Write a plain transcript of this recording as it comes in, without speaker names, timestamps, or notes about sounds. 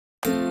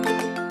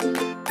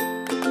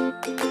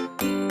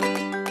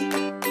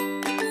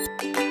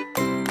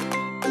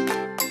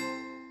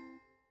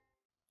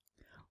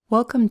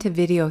Welcome to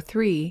video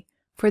 3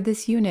 for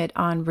this unit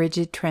on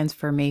rigid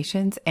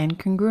transformations and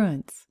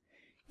congruence.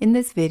 In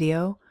this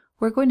video,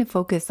 we're going to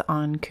focus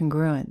on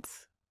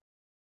congruence.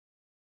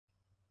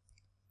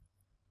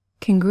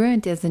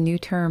 Congruent is a new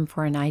term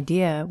for an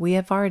idea we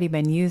have already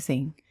been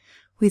using.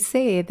 We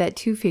say that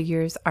two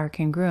figures are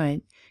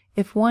congruent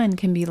if one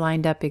can be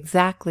lined up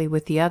exactly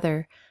with the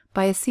other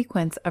by a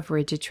sequence of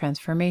rigid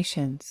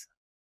transformations.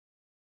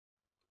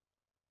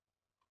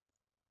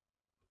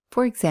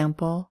 For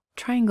example,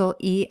 triangle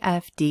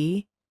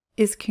EFD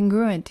is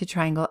congruent to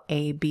triangle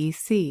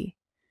ABC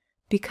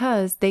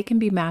because they can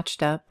be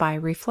matched up by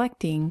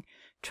reflecting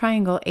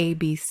triangle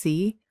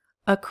ABC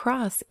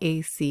across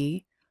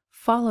AC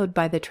followed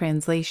by the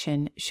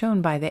translation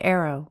shown by the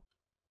arrow.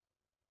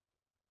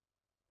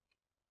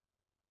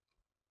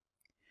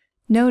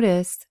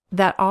 Notice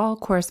that all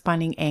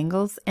corresponding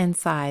angles and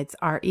sides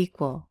are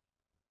equal.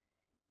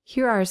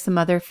 Here are some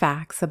other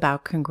facts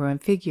about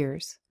congruent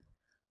figures.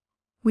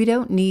 We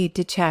don't need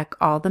to check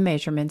all the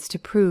measurements to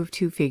prove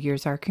two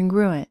figures are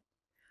congruent.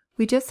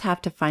 We just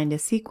have to find a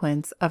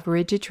sequence of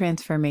rigid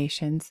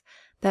transformations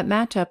that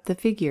match up the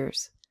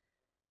figures.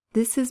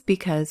 This is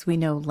because we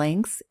know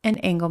lengths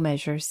and angle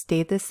measures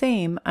stay the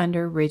same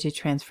under rigid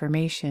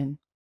transformation.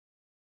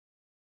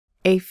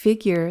 A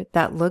figure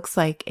that looks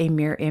like a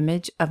mirror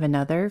image of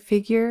another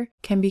figure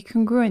can be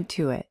congruent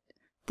to it.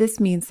 This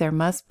means there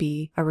must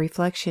be a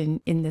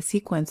reflection in the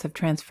sequence of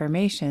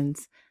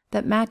transformations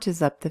that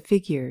matches up the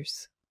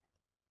figures.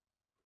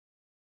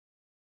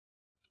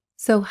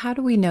 So how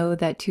do we know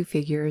that two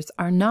figures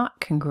are not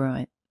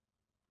congruent?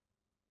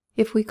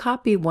 If we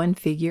copy one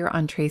figure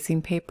on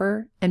tracing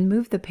paper and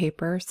move the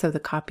paper so the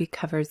copy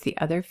covers the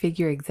other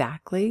figure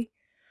exactly,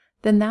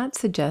 then that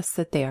suggests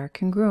that they are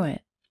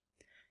congruent.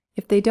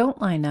 If they don't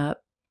line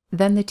up,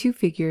 then the two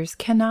figures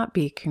cannot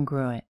be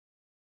congruent.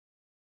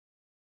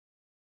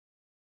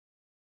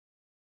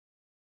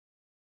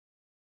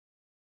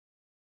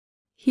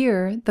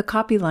 Here, the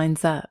copy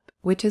lines up,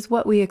 which is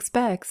what we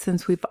expect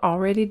since we've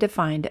already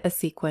defined a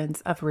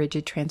sequence of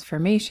rigid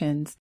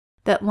transformations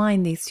that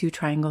line these two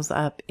triangles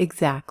up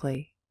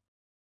exactly.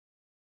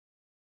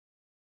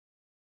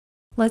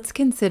 Let's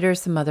consider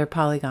some other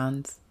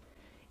polygons.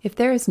 If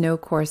there is no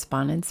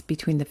correspondence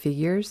between the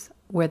figures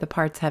where the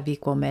parts have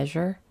equal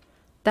measure,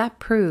 that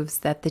proves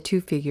that the two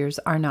figures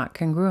are not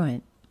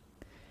congruent.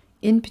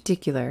 In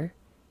particular,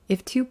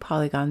 if two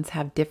polygons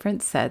have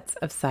different sets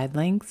of side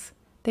lengths,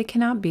 they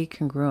cannot be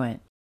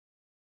congruent.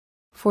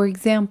 For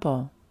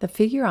example, the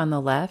figure on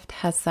the left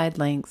has side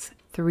lengths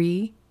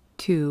 3,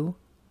 2,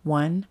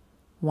 1,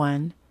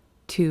 1,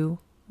 2,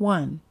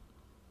 1.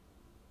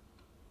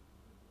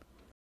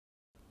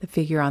 The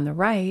figure on the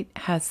right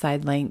has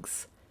side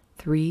lengths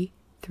 3,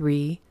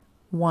 3,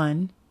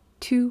 1,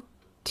 2,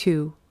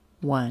 2,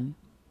 1.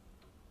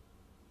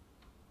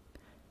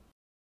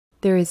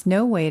 There is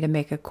no way to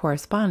make a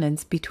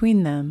correspondence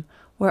between them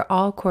where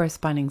all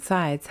corresponding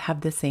sides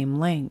have the same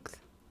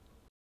length.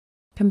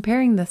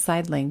 Comparing the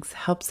side lengths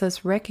helps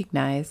us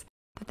recognize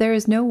that there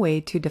is no way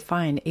to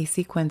define a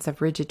sequence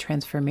of rigid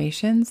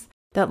transformations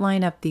that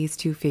line up these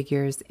two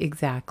figures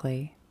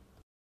exactly.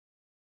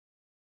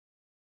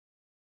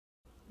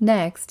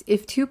 Next,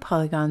 if two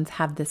polygons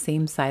have the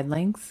same side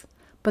lengths,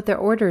 but their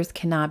orders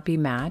cannot be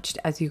matched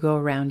as you go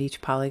around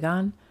each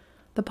polygon,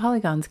 the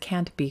polygons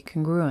can't be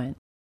congruent.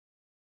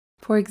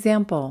 For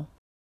example,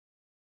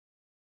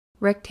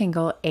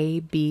 rectangle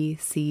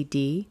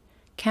ABCD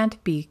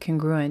can't be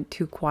congruent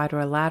to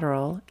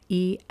quadrilateral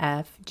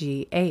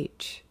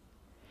EFGH.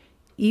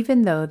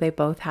 Even though they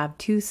both have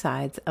two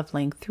sides of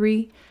length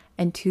 3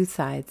 and two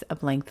sides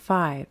of length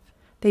 5,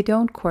 they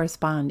don't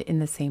correspond in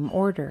the same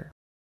order.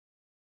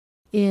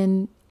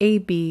 In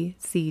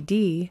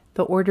ABCD,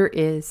 the order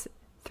is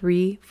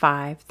 3,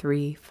 5,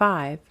 3,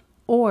 5,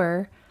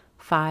 or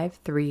 5,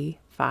 3,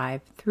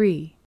 5,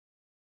 3.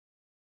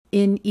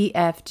 In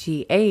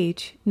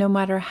EFGH, no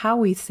matter how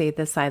we say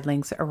the side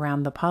lengths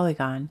around the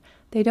polygon,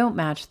 they don't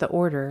match the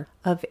order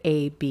of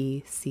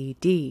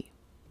ABCD.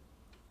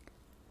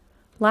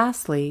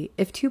 Lastly,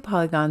 if two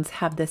polygons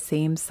have the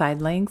same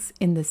side lengths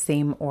in the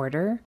same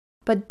order,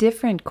 but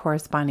different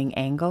corresponding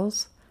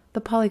angles,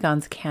 the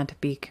polygons can't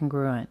be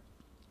congruent.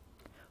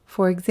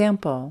 For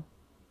example,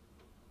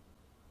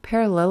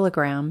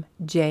 parallelogram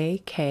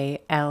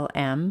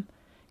JKLM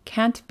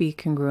can't be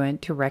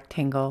congruent to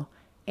rectangle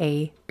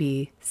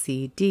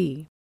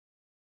ABCD,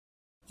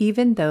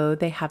 even though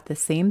they have the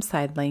same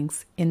side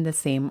lengths in the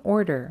same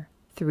order,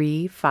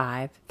 3,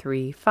 5,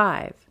 3,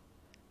 5.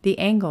 The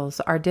angles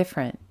are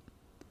different.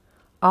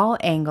 All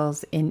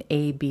angles in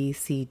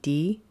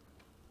ABCD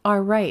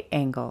are right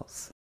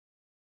angles.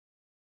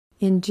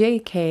 In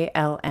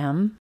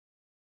JKLM,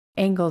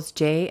 angles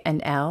J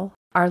and L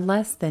are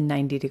less than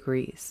 90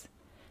 degrees,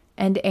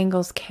 and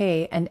angles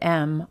K and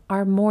M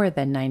are more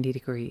than 90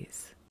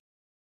 degrees.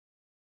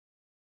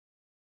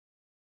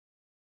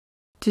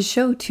 To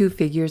show two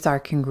figures are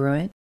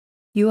congruent,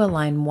 you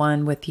align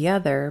one with the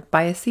other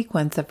by a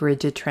sequence of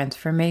rigid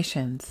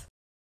transformations.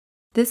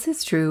 This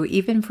is true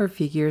even for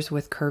figures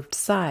with curved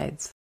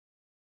sides.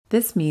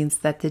 This means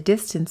that the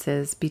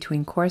distances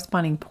between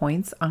corresponding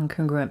points on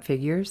congruent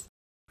figures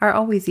are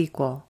always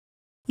equal,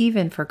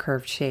 even for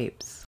curved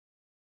shapes.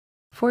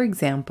 For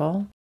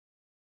example,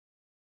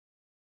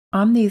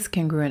 on these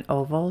congruent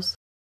ovals,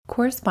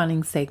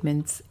 corresponding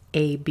segments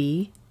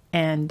AB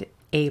and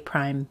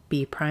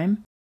A'B'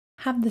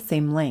 have the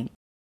same length.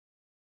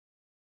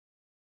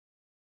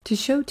 To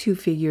show two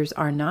figures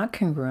are not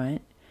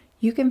congruent,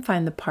 you can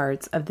find the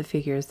parts of the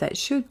figures that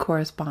should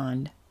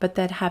correspond but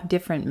that have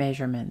different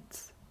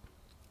measurements.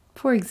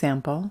 For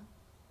example,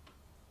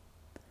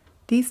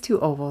 these two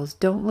ovals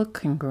don't look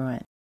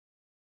congruent.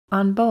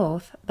 On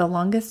both, the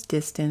longest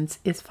distance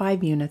is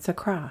 5 units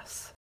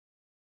across,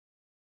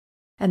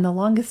 and the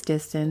longest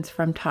distance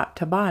from top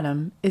to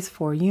bottom is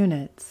 4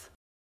 units.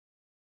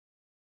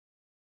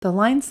 The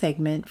line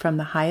segment from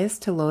the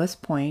highest to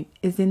lowest point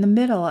is in the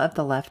middle of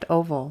the left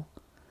oval,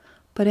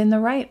 but in the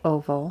right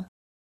oval,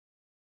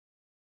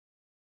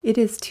 it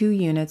is 2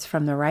 units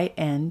from the right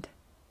end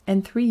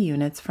and 3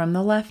 units from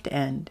the left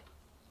end.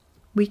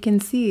 We can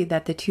see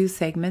that the two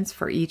segments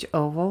for each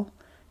oval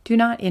do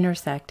not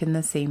intersect in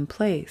the same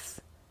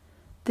place.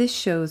 This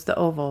shows the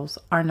ovals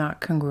are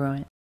not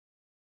congruent.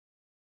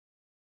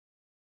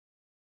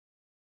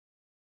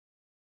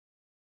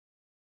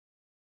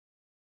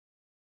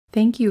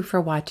 Thank you for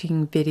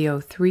watching video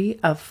 3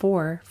 of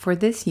 4 for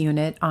this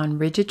unit on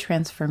rigid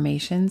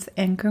transformations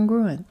and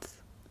congruence.